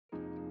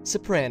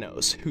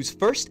Sopranos, whose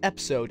first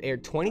episode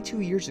aired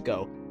 22 years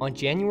ago on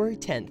January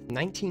 10,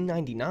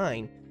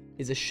 1999,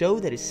 is a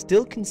show that is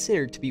still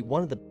considered to be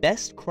one of the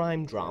best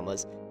crime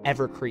dramas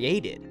ever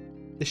created.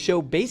 The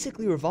show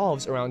basically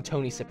revolves around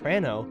Tony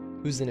Soprano,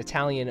 who's an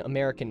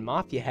Italian-American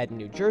mafia head in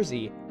New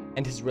Jersey,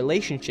 and his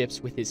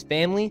relationships with his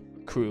family,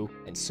 crew,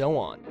 and so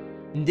on.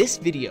 In this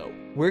video,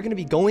 we're going to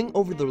be going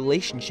over the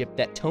relationship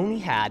that Tony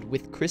had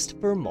with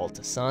Christopher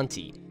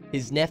Moltisanti,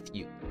 his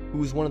nephew, who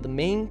was one of the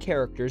main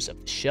characters of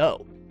the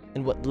show,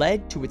 and what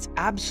led to its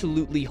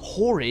absolutely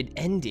horrid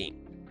ending.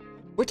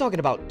 We're talking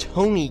about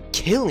Tony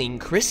killing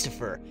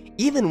Christopher,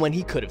 even when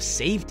he could have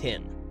saved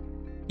him.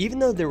 Even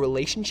though their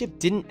relationship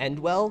didn't end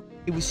well,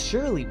 it was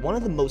surely one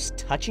of the most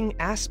touching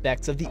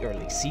aspects of the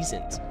early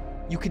seasons.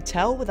 You could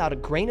tell without a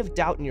grain of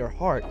doubt in your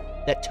heart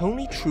that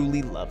Tony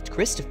truly loved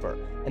Christopher,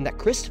 and that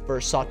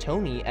Christopher saw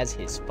Tony as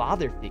his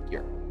father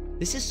figure.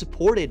 This is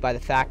supported by the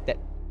fact that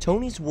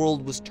Tony's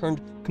world was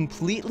turned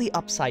completely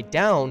upside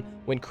down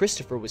when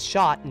Christopher was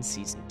shot in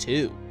Season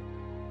 2.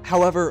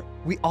 However,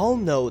 we all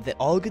know that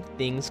all good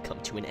things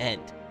come to an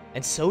end,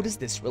 and so does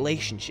this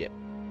relationship.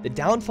 The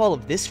downfall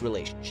of this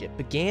relationship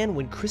began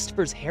when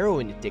Christopher's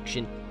heroin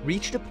addiction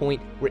reached a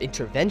point where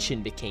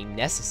intervention became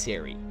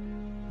necessary.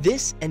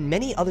 This and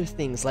many other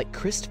things, like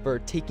Christopher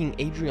taking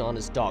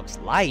Adriana's dog's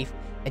life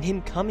and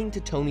him coming to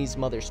Tony's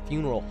mother's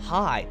funeral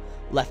high,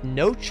 left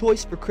no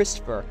choice for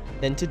Christopher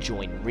than to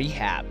join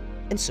rehab,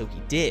 and so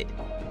he did.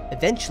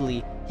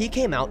 Eventually, he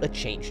came out a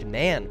changed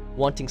man,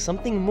 wanting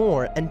something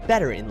more and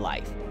better in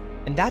life,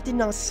 and that did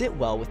not sit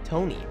well with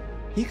Tony.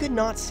 He could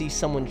not see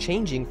someone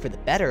changing for the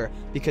better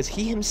because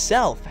he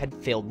himself had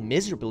failed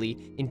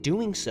miserably in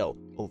doing so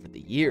over the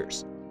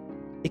years.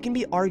 It can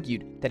be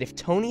argued that if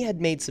Tony had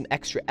made some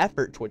extra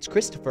effort towards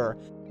Christopher,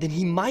 then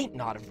he might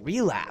not have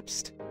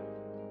relapsed.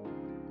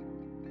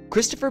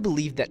 Christopher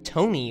believed that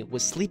Tony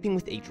was sleeping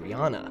with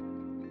Adriana.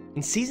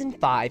 In Season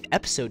 5,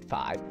 Episode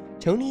 5,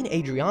 Tony and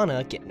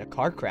Adriana get in a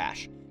car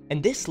crash,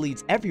 and this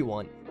leads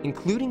everyone,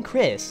 including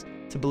Chris,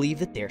 to believe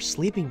that they're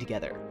sleeping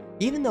together.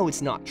 Even though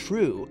it's not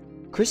true,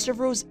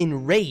 Christopher was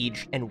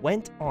enraged and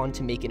went on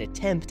to make an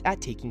attempt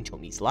at taking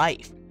Tony's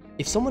life.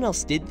 If someone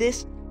else did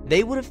this,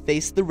 they would have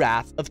faced the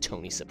wrath of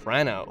Tony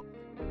Soprano.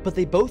 But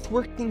they both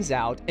worked things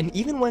out and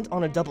even went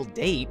on a double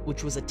date,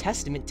 which was a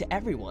testament to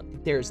everyone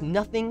that there is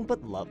nothing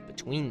but love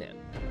between them.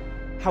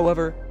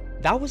 However,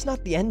 that was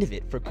not the end of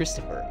it for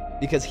Christopher,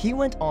 because he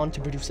went on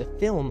to produce a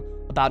film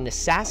about an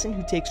assassin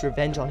who takes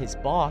revenge on his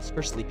boss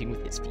for sleeping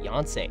with his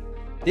fiancée.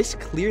 This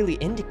clearly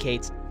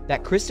indicates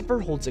that Christopher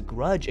holds a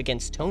grudge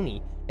against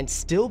Tony and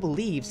still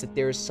believes that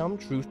there is some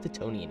truth to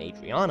Tony and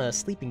Adriana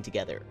sleeping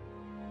together.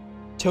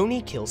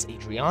 Tony kills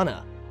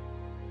Adriana.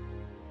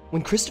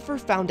 When Christopher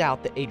found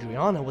out that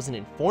Adriana was an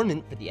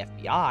informant for the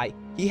FBI,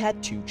 he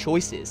had two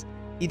choices.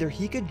 Either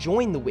he could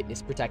join the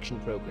witness protection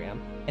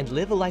program and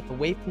live a life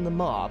away from the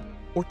mob,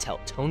 or tell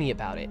Tony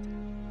about it.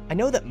 I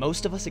know that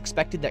most of us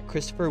expected that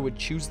Christopher would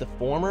choose the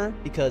former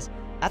because,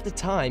 at the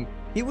time,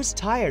 he was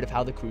tired of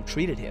how the crew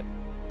treated him.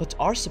 But to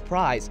our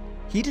surprise,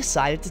 he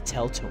decided to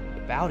tell Tony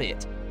about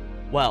it.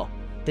 Well,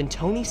 then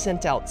Tony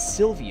sent out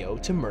Silvio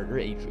to murder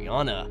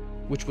Adriana,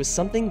 which was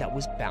something that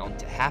was bound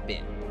to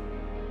happen.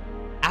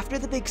 After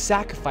the big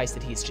sacrifice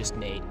that he's just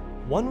made,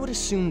 one would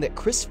assume that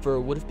Christopher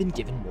would have been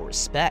given more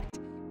respect,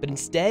 but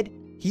instead,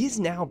 he is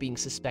now being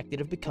suspected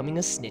of becoming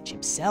a snitch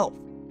himself.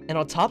 And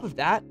on top of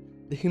that,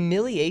 the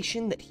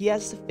humiliation that he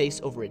has to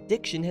face over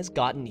addiction has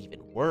gotten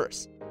even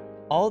worse.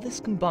 All this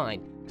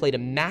combined played a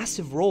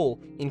massive role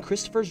in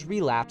Christopher's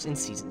relapse in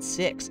Season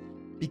 6,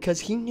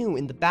 because he knew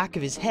in the back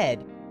of his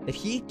head that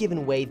he had given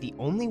away the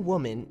only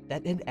woman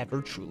that had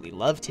ever truly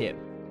loved him,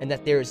 and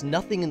that there is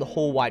nothing in the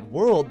whole wide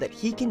world that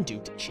he can do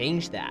to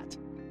change that.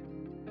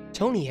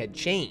 Tony had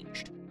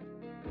changed.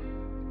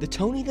 The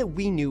Tony that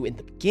we knew in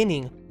the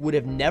beginning would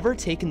have never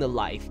taken the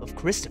life of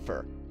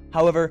Christopher.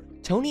 However,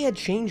 Tony had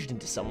changed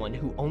into someone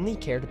who only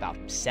cared about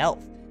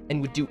himself, and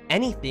would do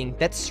anything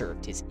that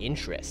served his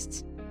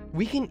interests.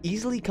 We can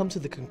easily come to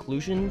the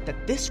conclusion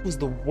that this was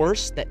the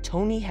worst that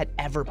Tony had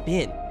ever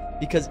been,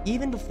 because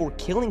even before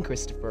killing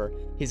Christopher,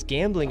 his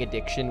gambling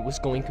addiction was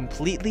going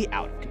completely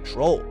out of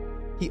control.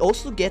 He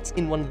also gets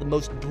in one of the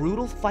most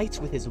brutal fights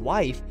with his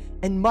wife,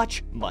 and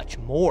much, much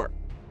more.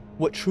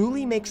 What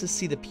truly makes us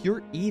see the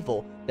pure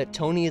evil that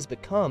Tony has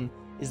become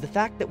is the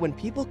fact that when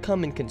people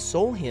come and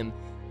console him,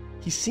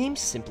 he seems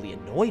simply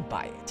annoyed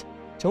by it.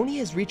 Tony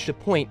has reached a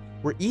point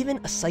where even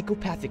a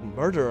psychopathic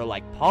murderer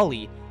like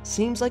Polly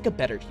seems like a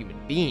better human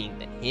being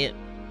than him.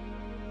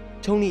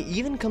 Tony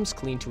even comes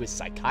clean to his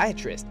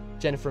psychiatrist,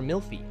 Jennifer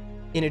Milfy,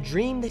 in a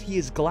dream that he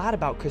is glad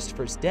about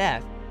Christopher's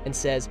death and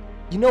says,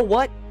 "You know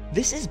what?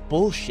 This is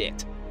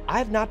bullshit. I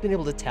have not been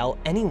able to tell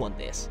anyone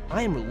this.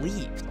 I am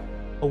relieved.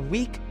 A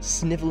weak,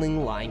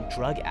 sniveling, lying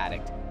drug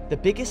addict, the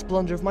biggest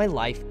blunder of my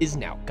life, is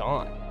now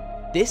gone."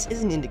 This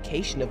is an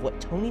indication of what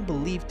Tony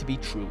believed to be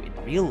true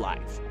in real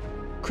life.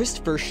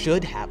 Christopher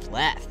should have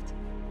left.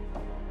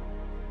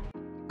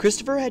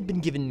 Christopher had been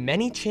given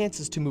many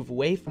chances to move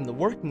away from the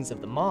workings of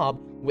the mob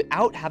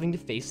without having to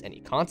face any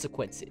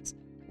consequences.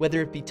 whether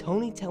it be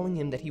Tony telling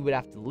him that he would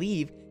have to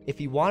leave if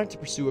he wanted to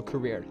pursue a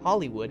career in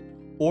Hollywood,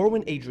 or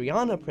when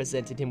Adriana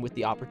presented him with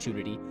the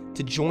opportunity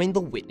to join the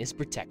witness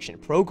protection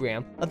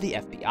program of the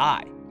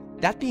FBI.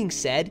 That being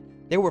said,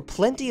 there were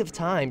plenty of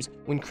times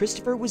when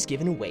Christopher was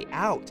given a way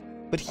out,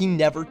 but he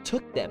never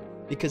took them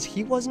because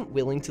he wasn't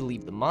willing to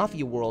leave the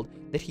mafia world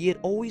that he had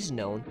always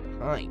known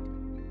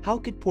behind. How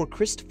could poor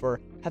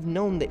Christopher have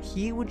known that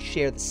he would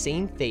share the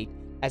same fate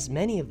as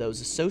many of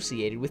those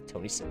associated with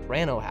Tony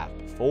Soprano have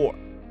before?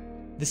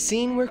 The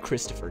scene where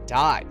Christopher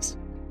dies.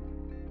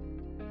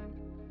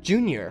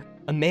 Junior,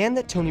 a man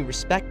that Tony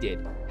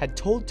respected, had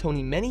told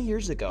Tony many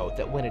years ago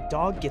that when a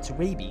dog gets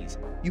rabies,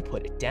 you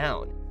put it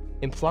down,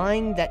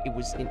 implying that it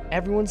was in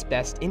everyone's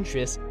best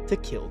interest to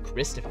kill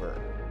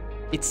Christopher.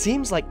 It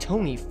seems like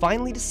Tony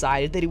finally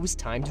decided that it was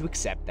time to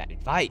accept that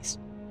advice.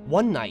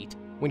 One night,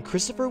 when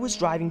Christopher was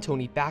driving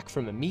Tony back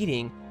from a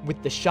meeting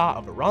with the Shah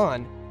of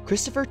Iran,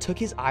 Christopher took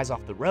his eyes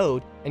off the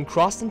road and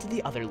crossed into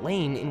the other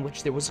lane in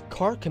which there was a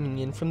car coming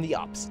in from the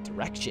opposite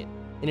direction.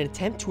 In an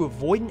attempt to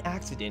avoid an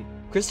accident,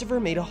 Christopher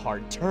made a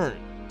hard turn,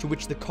 to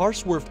which the car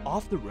swerved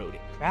off the road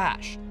and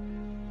crashed.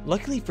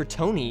 Luckily for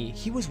Tony,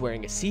 he was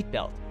wearing a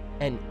seatbelt,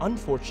 and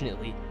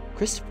unfortunately,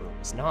 Christopher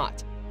was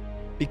not,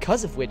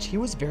 because of which he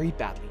was very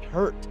badly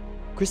hurt.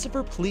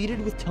 Christopher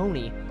pleaded with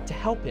Tony to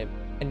help him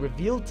and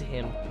revealed to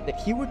him that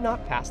he would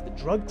not pass the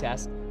drug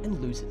test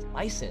and lose his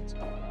license.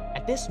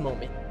 At this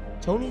moment,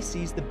 Tony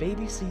sees the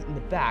baby seat in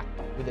the back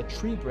with a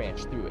tree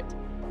branch through it.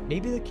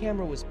 Maybe the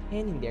camera was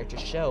panning there to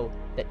show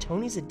that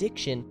Tony's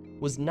addiction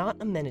was not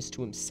a menace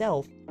to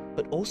himself,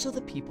 but also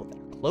the people that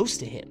are close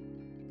to him.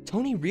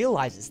 Tony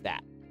realizes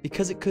that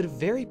because it could have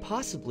very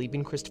possibly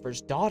been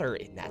Christopher's daughter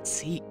in that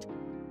seat.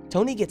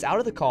 Tony gets out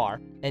of the car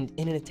and,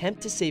 in an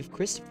attempt to save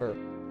Christopher,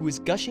 who is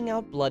gushing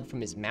out blood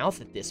from his mouth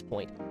at this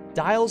point,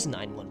 dials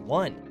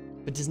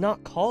 911, but does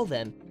not call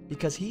them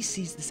because he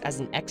sees this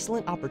as an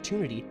excellent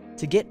opportunity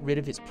to get rid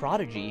of his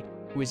prodigy,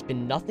 who has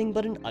been nothing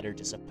but an utter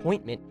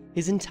disappointment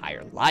his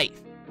entire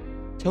life.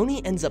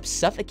 Tony ends up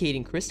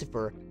suffocating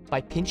Christopher by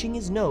pinching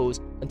his nose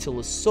until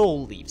his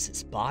soul leaves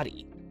his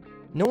body.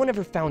 No one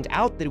ever found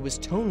out that it was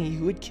Tony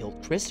who had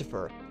killed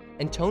Christopher,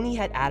 and Tony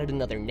had added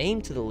another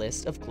name to the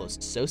list of close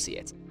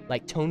associates,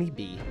 like Tony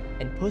B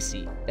and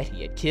Pussy, that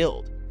he had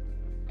killed.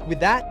 With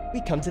that,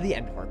 we come to the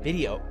end of our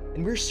video,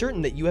 and we're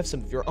certain that you have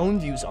some of your own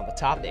views on the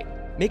topic.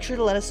 Make sure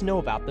to let us know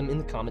about them in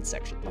the comments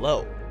section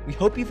below. We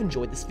hope you've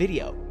enjoyed this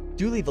video.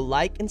 Do leave a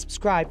like and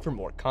subscribe for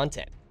more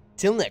content.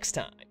 Till next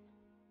time.